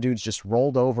 A lot of dudes just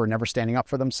rolled over, never standing up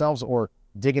for themselves or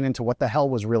digging into what the hell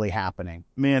was really happening.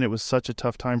 Man, it was such a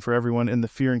tough time for everyone, and the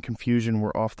fear and confusion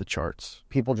were off the charts.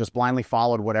 People just blindly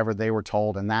followed whatever they were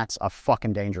told, and that's a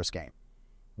fucking dangerous game.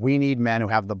 We need men who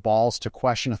have the balls to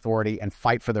question authority and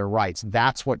fight for their rights.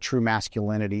 That's what true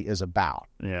masculinity is about.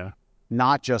 Yeah.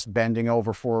 Not just bending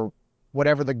over for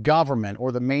whatever the government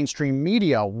or the mainstream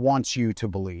media wants you to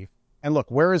believe. And look,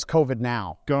 where is COVID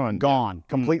now? Gone.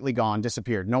 Completely gone,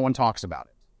 disappeared. No one talks about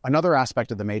it. Another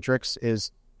aspect of the Matrix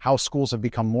is how schools have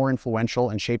become more influential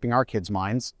in shaping our kids'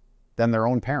 minds than their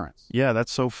own parents. Yeah,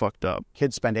 that's so fucked up.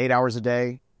 Kids spend 8 hours a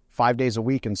day, 5 days a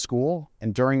week in school,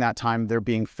 and during that time, they're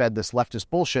being fed this leftist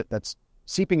bullshit that's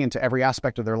seeping into every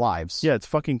aspect of their lives. Yeah, it's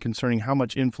fucking concerning how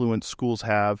much influence schools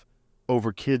have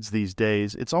over kids these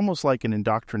days. It's almost like an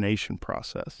indoctrination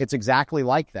process. It's exactly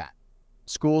like that.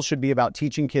 Schools should be about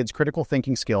teaching kids critical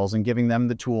thinking skills and giving them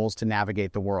the tools to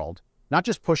navigate the world, not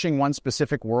just pushing one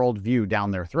specific worldview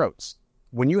down their throats.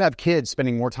 When you have kids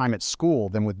spending more time at school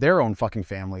than with their own fucking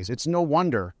families, it's no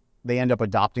wonder they end up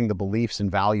adopting the beliefs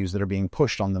and values that are being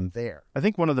pushed on them there. I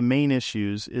think one of the main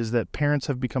issues is that parents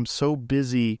have become so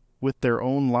busy with their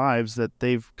own lives that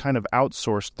they've kind of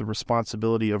outsourced the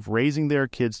responsibility of raising their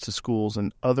kids to schools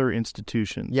and other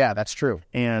institutions. Yeah, that's true.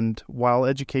 And while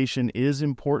education is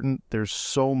important, there's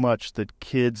so much that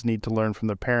kids need to learn from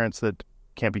their parents that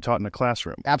can't be taught in a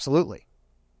classroom. Absolutely.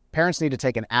 Parents need to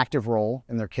take an active role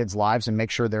in their kids' lives and make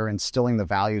sure they're instilling the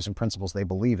values and principles they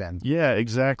believe in. Yeah,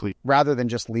 exactly. Rather than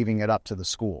just leaving it up to the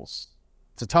schools.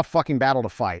 It's a tough fucking battle to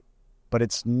fight, but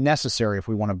it's necessary if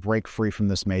we want to break free from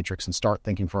this matrix and start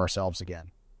thinking for ourselves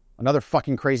again. Another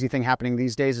fucking crazy thing happening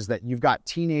these days is that you've got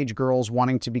teenage girls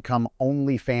wanting to become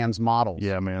OnlyFans models.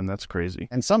 Yeah, man, that's crazy.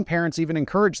 And some parents even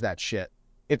encourage that shit.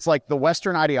 It's like the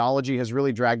Western ideology has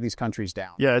really dragged these countries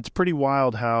down. Yeah, it's pretty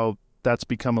wild how that's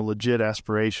become a legit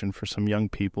aspiration for some young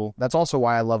people. That's also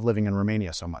why I love living in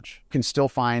Romania so much. You can still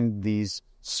find these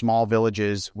small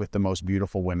villages with the most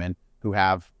beautiful women who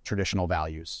have traditional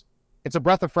values. It's a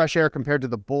breath of fresh air compared to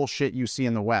the bullshit you see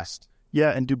in the West.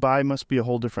 Yeah, and Dubai must be a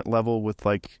whole different level with,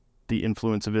 like, the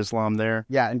influence of Islam there.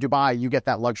 Yeah, in Dubai, you get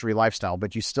that luxury lifestyle,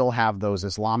 but you still have those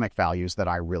Islamic values that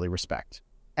I really respect.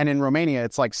 And in Romania,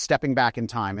 it's like stepping back in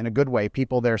time. In a good way,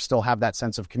 people there still have that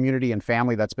sense of community and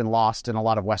family that's been lost in a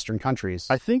lot of Western countries.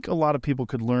 I think a lot of people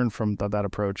could learn from that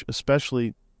approach,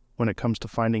 especially when it comes to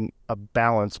finding a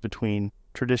balance between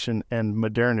tradition and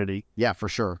modernity. Yeah, for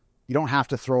sure. You don't have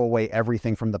to throw away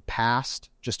everything from the past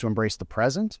just to embrace the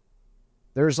present.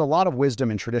 There's a lot of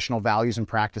wisdom in traditional values and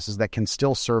practices that can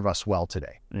still serve us well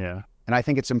today. Yeah. And I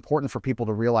think it's important for people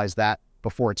to realize that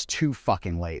before it's too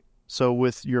fucking late. So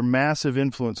with your massive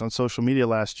influence on social media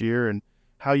last year and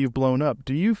how you've blown up,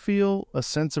 do you feel a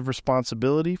sense of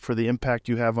responsibility for the impact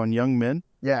you have on young men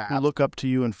who look up to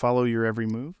you and follow your every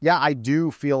move? Yeah, I do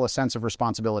feel a sense of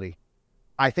responsibility.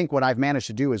 I think what I've managed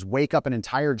to do is wake up an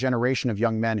entire generation of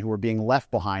young men who are being left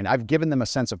behind. I've given them a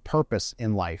sense of purpose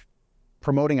in life,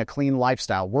 promoting a clean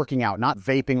lifestyle, working out, not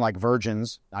vaping like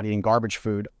virgins, not eating garbage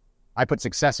food. I put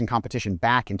success and competition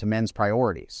back into men's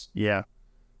priorities. Yeah.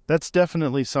 That's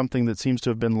definitely something that seems to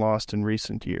have been lost in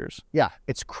recent years. Yeah,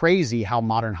 it's crazy how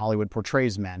modern Hollywood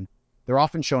portrays men. They're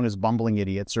often shown as bumbling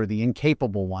idiots or the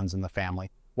incapable ones in the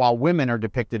family, while women are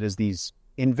depicted as these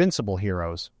invincible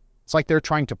heroes. It's like they're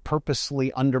trying to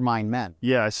purposely undermine men.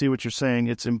 Yeah, I see what you're saying.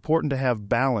 It's important to have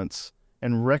balance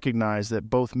and recognize that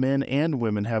both men and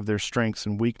women have their strengths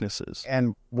and weaknesses.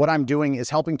 And what I'm doing is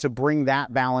helping to bring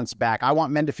that balance back. I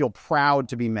want men to feel proud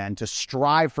to be men, to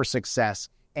strive for success,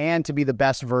 and to be the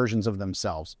best versions of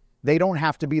themselves. They don't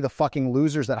have to be the fucking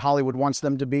losers that Hollywood wants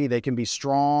them to be. They can be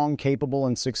strong, capable,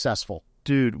 and successful.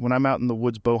 Dude, when I'm out in the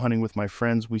woods bow hunting with my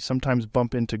friends, we sometimes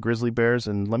bump into grizzly bears,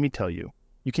 and let me tell you,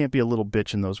 you can't be a little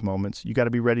bitch in those moments. You got to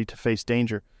be ready to face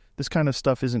danger. This kind of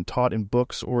stuff isn't taught in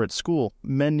books or at school.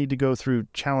 Men need to go through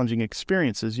challenging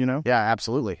experiences, you know? Yeah,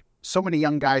 absolutely. So many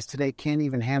young guys today can't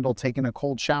even handle taking a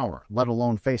cold shower, let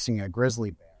alone facing a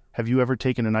grizzly bear. Have you ever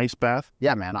taken an ice bath?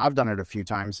 Yeah, man, I've done it a few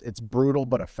times. It's brutal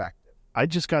but effective. I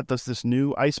just got this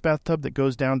new ice bathtub that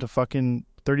goes down to fucking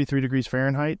 33 degrees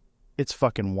Fahrenheit. It's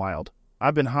fucking wild.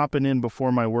 I've been hopping in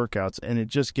before my workouts, and it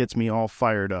just gets me all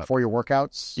fired up. For your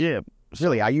workouts? Yeah.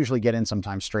 Really, I usually get in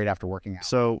sometimes straight after working out.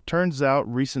 So, turns out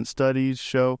recent studies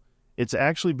show it's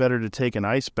actually better to take an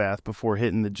ice bath before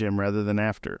hitting the gym rather than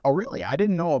after. Oh, really? I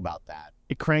didn't know about that.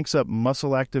 It cranks up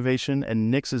muscle activation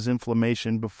and nixes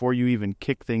inflammation before you even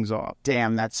kick things off.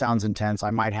 Damn, that sounds intense.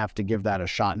 I might have to give that a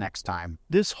shot next time.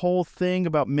 This whole thing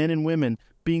about men and women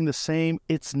being the same,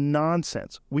 it's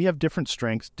nonsense. We have different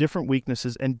strengths, different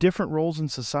weaknesses, and different roles in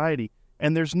society.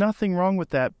 And there's nothing wrong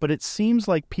with that, but it seems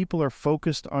like people are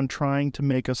focused on trying to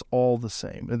make us all the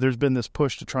same. There's been this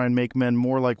push to try and make men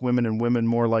more like women and women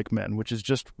more like men, which is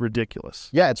just ridiculous.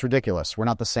 Yeah, it's ridiculous. We're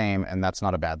not the same, and that's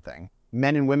not a bad thing.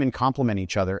 Men and women complement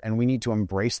each other, and we need to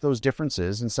embrace those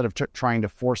differences instead of trying to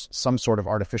force some sort of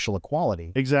artificial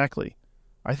equality. Exactly.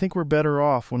 I think we're better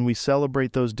off when we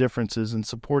celebrate those differences and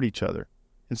support each other,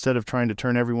 instead of trying to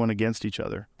turn everyone against each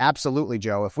other. Absolutely,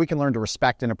 Joe. If we can learn to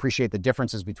respect and appreciate the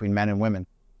differences between men and women,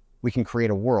 we can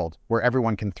create a world where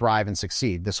everyone can thrive and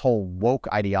succeed. This whole woke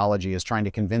ideology is trying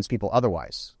to convince people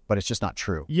otherwise, but it's just not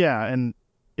true. Yeah, and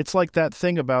it's like that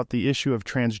thing about the issue of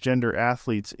transgender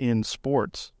athletes in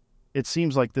sports. It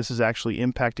seems like this is actually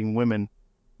impacting women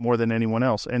more than anyone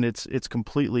else, and it's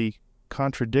completely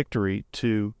contradictory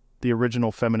to the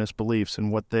original feminist beliefs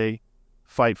and what they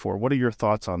fight for. What are your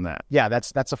thoughts on that? Yeah,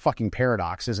 that's a fucking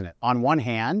paradox, isn't it? On one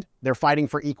hand, they're fighting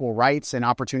for equal rights and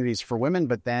opportunities for women,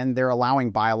 but then they're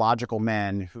allowing biological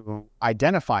men who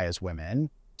identify as women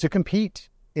to compete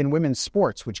in women's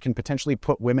sports, which can potentially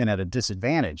put women at a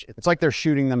disadvantage. It's like they're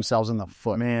shooting themselves in the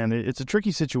foot. Man, it's a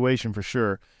tricky situation for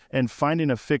sure, and finding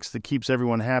a fix that keeps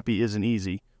everyone happy isn't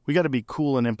easy. We got to be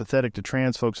cool and empathetic to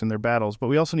trans folks in their battles, but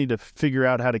we also need to figure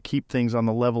out how to keep things on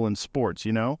the level in sports,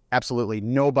 you know? Absolutely.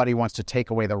 Nobody wants to take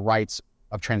away the rights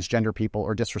of transgender people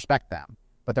or disrespect them.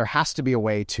 But there has to be a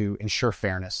way to ensure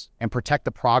fairness and protect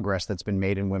the progress that's been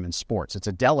made in women's sports. It's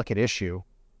a delicate issue,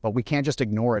 but we can't just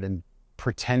ignore it and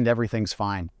pretend everything's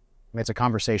fine. I mean, it's a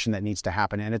conversation that needs to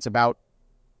happen, and it's about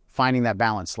finding that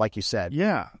balance, like you said.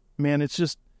 Yeah, man, it's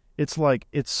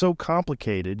so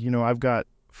complicated. You know, I've got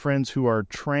friends who are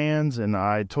trans and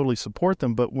I totally support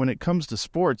them, but when it comes to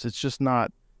sports, it's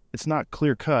not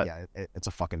clear cut. Yeah, it's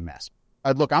a fucking mess.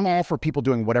 Look, I'm all for people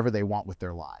doing whatever they want with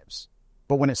their lives,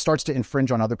 but when it starts to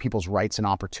infringe on other people's rights and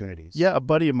opportunities. Yeah, a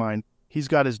buddy of mine, he's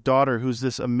got his daughter who's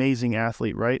this amazing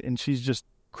athlete, right? And she's just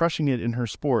crushing it in her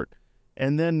sport.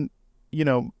 And then, you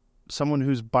know, someone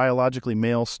who's biologically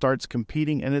male starts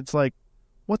competing and it's like,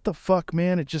 what the fuck,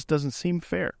 man? It just doesn't seem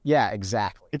fair. Yeah,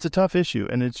 exactly. It's a tough issue,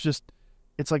 and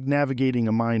it's like navigating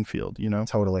a minefield, you know?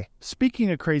 Totally.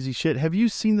 Speaking of crazy shit, have you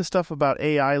seen the stuff about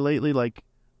AI lately? Like,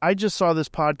 I just saw this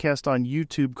podcast on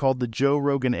YouTube called the Joe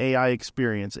Rogan AI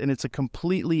Experience, and it's a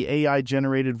completely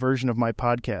AI-generated version of my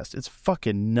podcast. It's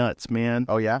fucking nuts, man.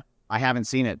 Oh, yeah? I haven't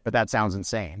seen it, but that sounds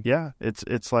insane. Yeah,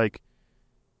 it's like,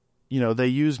 you know, they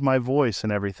used my voice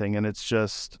and everything, and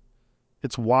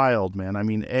it's wild, man. I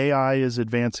mean, AI is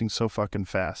advancing so fucking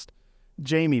fast.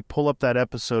 Jamie, pull up that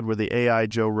episode where the AI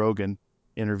Joe Rogan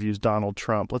interviews Donald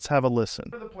Trump. Let's have a listen.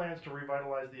 What are the plans to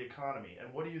revitalize the economy,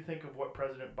 and what do you think of what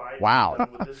President Biden has done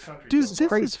with this country? Dude, this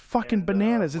is fucking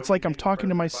bananas. It's like I'm talking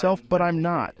to myself, but I'm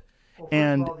not.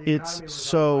 And it's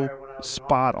so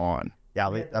spot on.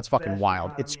 Yeah, that's fucking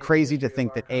wild. It's crazy to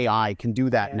think that AI can do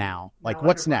that now. Like,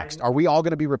 what's next? Are we all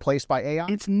going to be replaced by AI?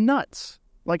 It's nuts.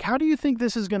 Like, how do you think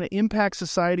this is going to impact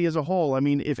society as a whole? I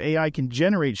mean, if AI can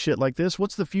generate shit like this,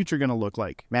 what's the future going to look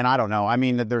like? Man, I don't know. I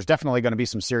mean, there's definitely going to be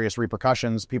some serious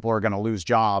repercussions. People are going to lose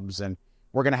jobs, and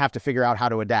we're going to have to figure out how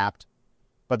to adapt.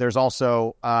 But there's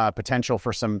also potential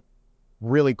for some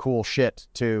really cool shit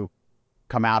to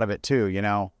come out of it too, you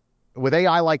know? With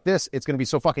AI like this, it's going to be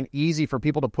so fucking easy for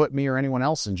people to put me or anyone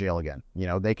else in jail again. You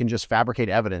know, they can just fabricate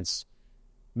evidence,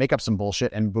 make up some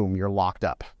bullshit, and boom, you're locked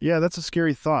up. Yeah, that's a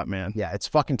scary thought, man. Yeah, it's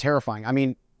fucking terrifying. I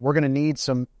mean, we're going to need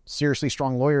some seriously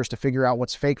strong lawyers to figure out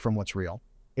what's fake from what's real.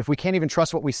 If we can't even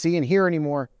trust what we see and hear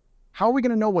anymore, how are we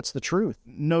going to know what's the truth?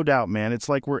 No doubt, man. It's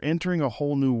like we're entering a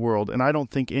whole new world, and I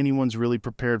don't think anyone's really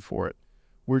prepared for it.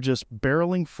 We're just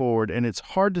barreling forward, and it's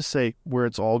hard to say where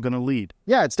it's all going to lead.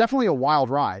 Yeah, it's definitely a wild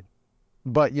ride.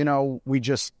 But, you know, we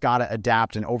just got to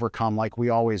adapt and overcome like we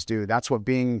always do. That's what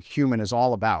being human is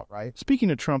all about, right? Speaking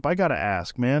of Trump, I got to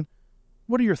ask, man,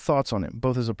 what are your thoughts on him,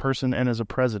 both as a person and as a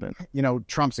president? You know,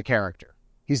 Trump's a character.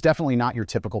 He's definitely not your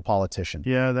typical politician.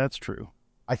 Yeah, that's true.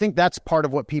 I think that's part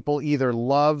of what people either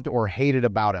loved or hated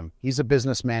about him. He's a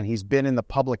businessman. He's been in the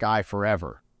public eye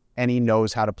forever, and he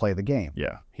knows how to play the game.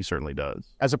 Yeah, he certainly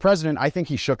does. As a president, I think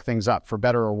he shook things up, for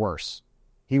better or worse.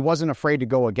 He wasn't afraid to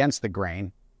go against the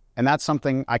grain, and that's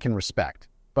something I can respect.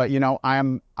 But, you know,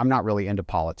 I'm not really into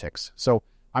politics, so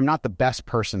I'm not the best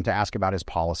person to ask about his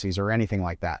policies or anything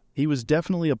like that. He was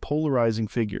definitely a polarizing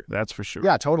figure, that's for sure.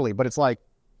 Yeah, totally. But it's like,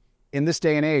 in this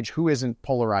day and age, who isn't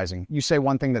polarizing? You say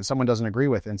one thing that someone doesn't agree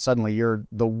with, and suddenly you're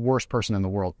the worst person in the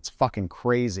world. It's fucking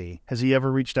crazy. Has he ever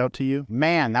reached out to you?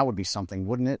 Man, that would be something,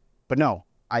 wouldn't it? But no,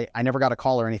 I never got a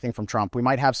call or anything from Trump. We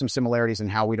might have some similarities in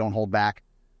how we don't hold back,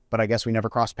 but I guess we never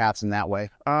crossed paths in that way.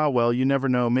 Ah, well, you never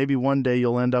know. Maybe one day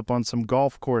you'll end up on some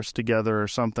golf course together or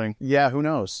something. Yeah, who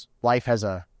knows? Life has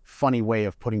a funny way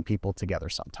of putting people together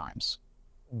sometimes.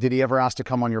 Did he ever ask to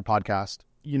come on your podcast?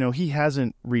 You know, he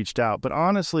hasn't reached out, but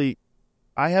honestly,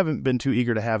 I haven't been too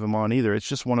eager to have him on either. It's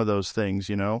just one of those things,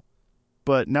 you know?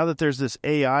 But now that there's this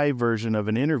AI version of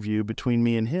an interview between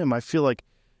me and him, I feel like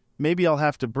maybe I'll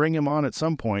have to bring him on at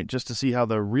some point just to see how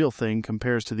the real thing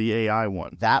compares to the AI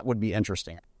one. That would be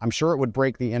interesting. I'm sure it would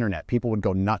break the internet. People would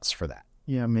go nuts for that.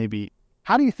 Yeah, maybe.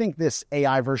 How do you think this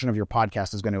AI version of your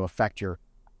podcast is going to affect your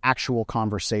actual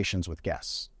conversations with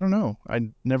guests? I don't know. I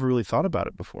never really thought about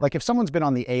it before. Like if someone's been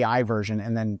on the AI version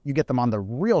and then you get them on the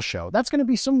real show, that's going to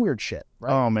be some weird shit,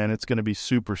 right? Oh, man, it's going to be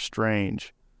super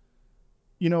strange.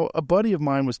 You know, a buddy of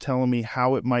mine was telling me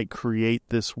how it might create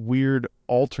this weird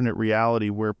alternate reality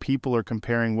where people are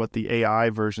comparing what the AI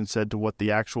version said to what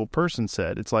the actual person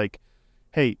said. It's like,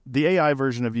 hey, the AI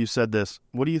version of you said this.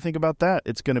 What do you think about that?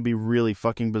 It's going to be really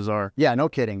fucking bizarre. Yeah, no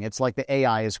kidding. It's like the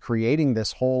AI is creating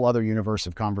this whole other universe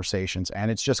of conversations, and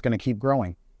it's just going to keep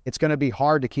growing. It's going to be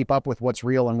hard to keep up with what's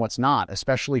real and what's not,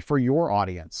 especially for your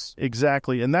audience.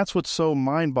 Exactly, and that's what's so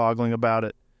mind-boggling about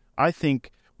it. I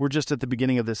think we're just at the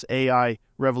beginning of this AI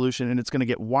revolution, and it's going to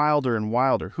get wilder and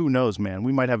wilder. Who knows, man?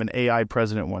 We might have an AI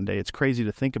president one day. It's crazy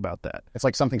to think about that. It's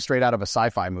like something straight out of a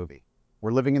sci-fi movie.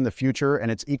 We're living in the future,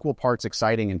 and it's equal parts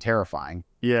exciting and terrifying.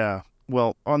 Yeah.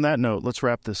 Well, on that note, let's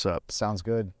wrap this up. Sounds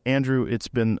good. Andrew, it's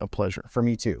been a pleasure. For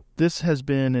me, too. This has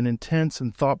been an intense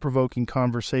and thought-provoking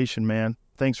conversation, man.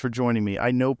 Thanks for joining me.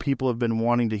 I know people have been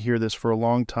wanting to hear this for a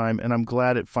long time, and I'm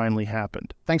glad it finally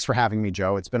happened. Thanks for having me,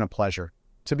 Joe. It's been a pleasure.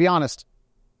 To be honest,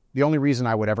 the only reason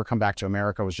I would ever come back to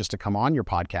America was just to come on your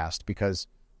podcast, because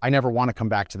I never want to come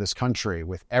back to this country.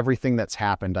 With everything that's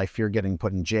happened, I fear getting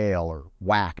put in jail or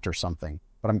whacked or something.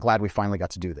 But I'm glad we finally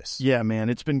got to do this. Yeah, man,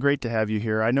 it's been great to have you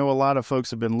here. I know a lot of folks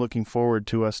have been looking forward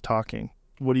to us talking.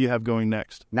 What do you have going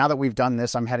next? Now that we've done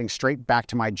this, I'm heading straight back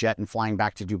to my jet and flying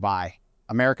back to Dubai.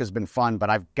 America's been fun, but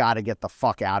I've got to get the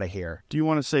fuck out of here. Do you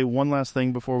want to say one last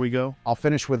thing before we go? I'll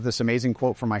finish with this amazing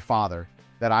quote from my father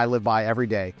that I live by every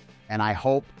day, and I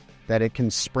hope that it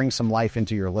can spring some life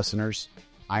into your listeners.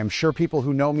 I am sure people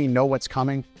who know me know what's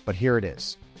coming, but here it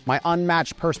is. My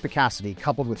unmatched perspicacity,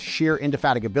 coupled with sheer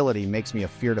indefatigability, makes me a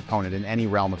feared opponent in any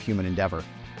realm of human endeavor.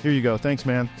 Here you go. Thanks,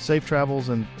 man. Safe travels,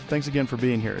 and thanks again for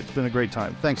being here. It's been a great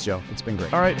time. Thanks, Joe. It's been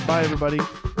great. All right. Bye, everybody.